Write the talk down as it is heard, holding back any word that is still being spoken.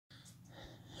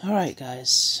Alright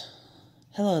guys,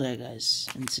 hello there guys.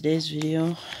 In today's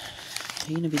video I'm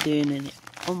going to be doing an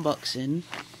unboxing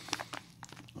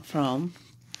from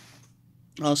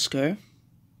Oscar.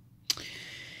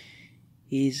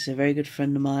 He's a very good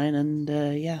friend of mine, and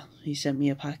yeah, he sent me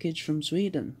a package from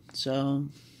Sweden. So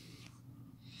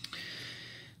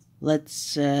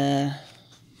let's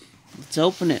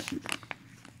open it.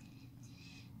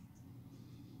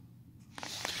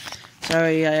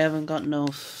 Sorry, I haven't got no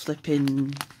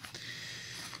flipping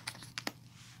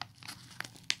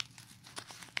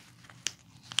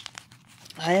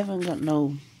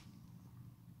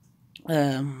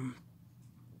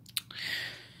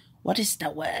what is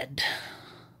that word?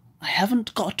 I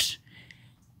haven't got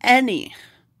any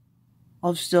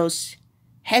of those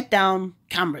head down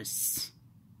cameras,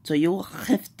 so you'll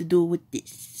have to do with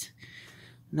this.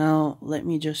 Now let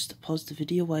me just pause the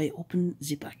video while I open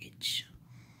the package.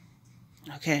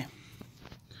 Okay,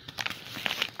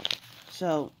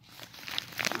 so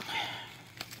what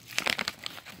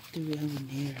do we have in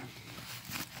here?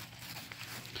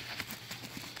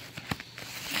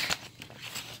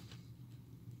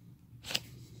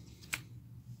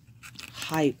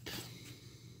 Hype.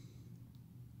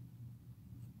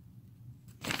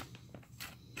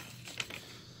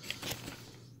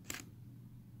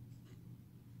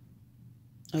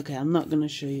 Okay, I'm not gonna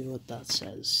show you what that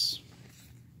says.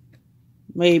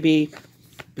 Maybe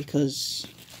because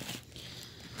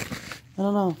I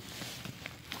don't know.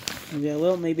 Maybe I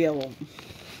will, maybe I won't.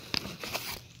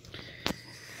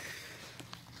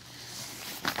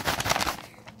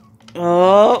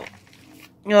 Oh,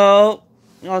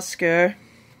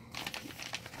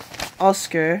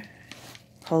 Oscar.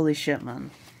 Holy shit,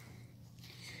 man.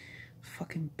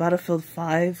 Fucking Battlefield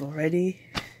 5 already.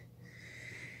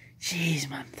 Jeez,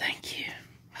 man, thank you.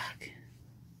 Fuck.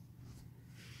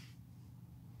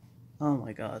 Oh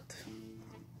my god.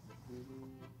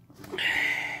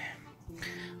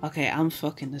 Okay, I'm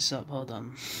fucking this up, hold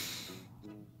on.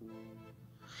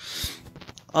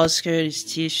 Oscar's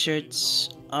t-shirts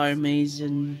are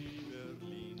amazing.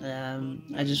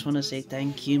 I just want to say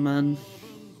thank you, man.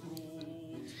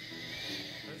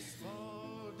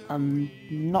 I'm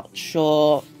not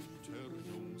sure,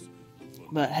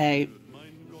 but hey,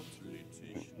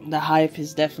 the hype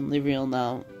is definitely real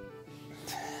now.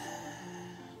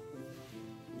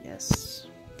 Yes.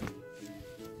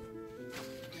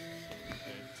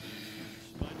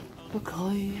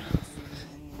 Okay.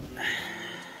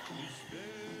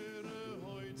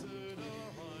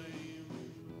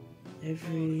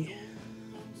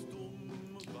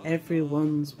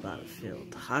 Everyone's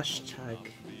battlefield.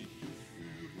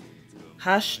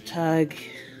 Hashtag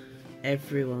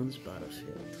everyone's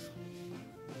battlefield.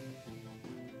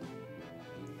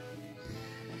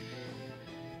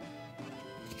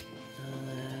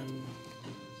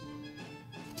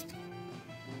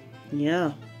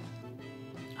 Yeah.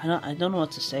 I don't know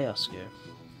what to say, Oscar.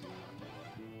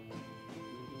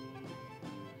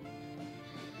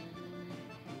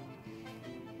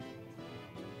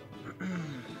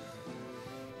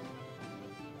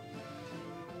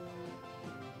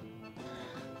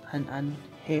 And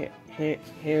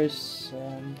here's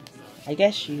I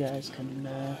guess you guys can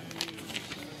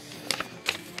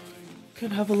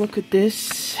have a look at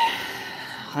this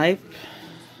hype.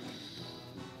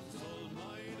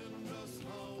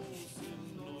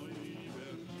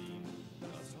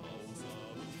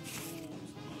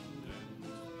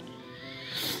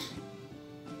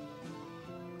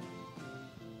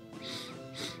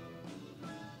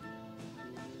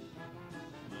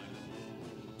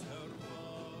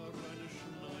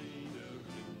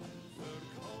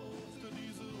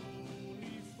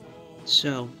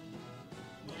 So,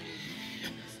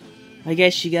 I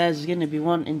guess you guys are going to be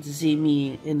wanting to see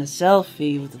me in a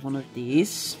selfie with one of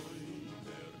these.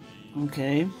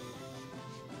 Okay.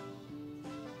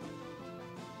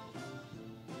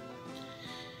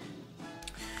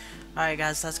 Alright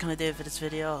guys, that's going to do it for this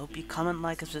video. I hope you comment,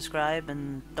 like, and subscribe,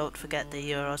 and don't forget that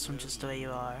you're awesome just the way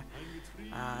you are.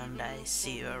 And I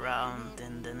see you around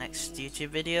in the next YouTube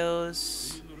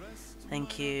videos.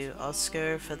 Thank you,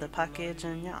 Oscar, for the package,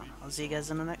 and yeah, I'll see you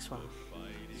guys in the next one.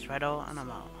 It's Righto, and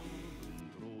I'm out.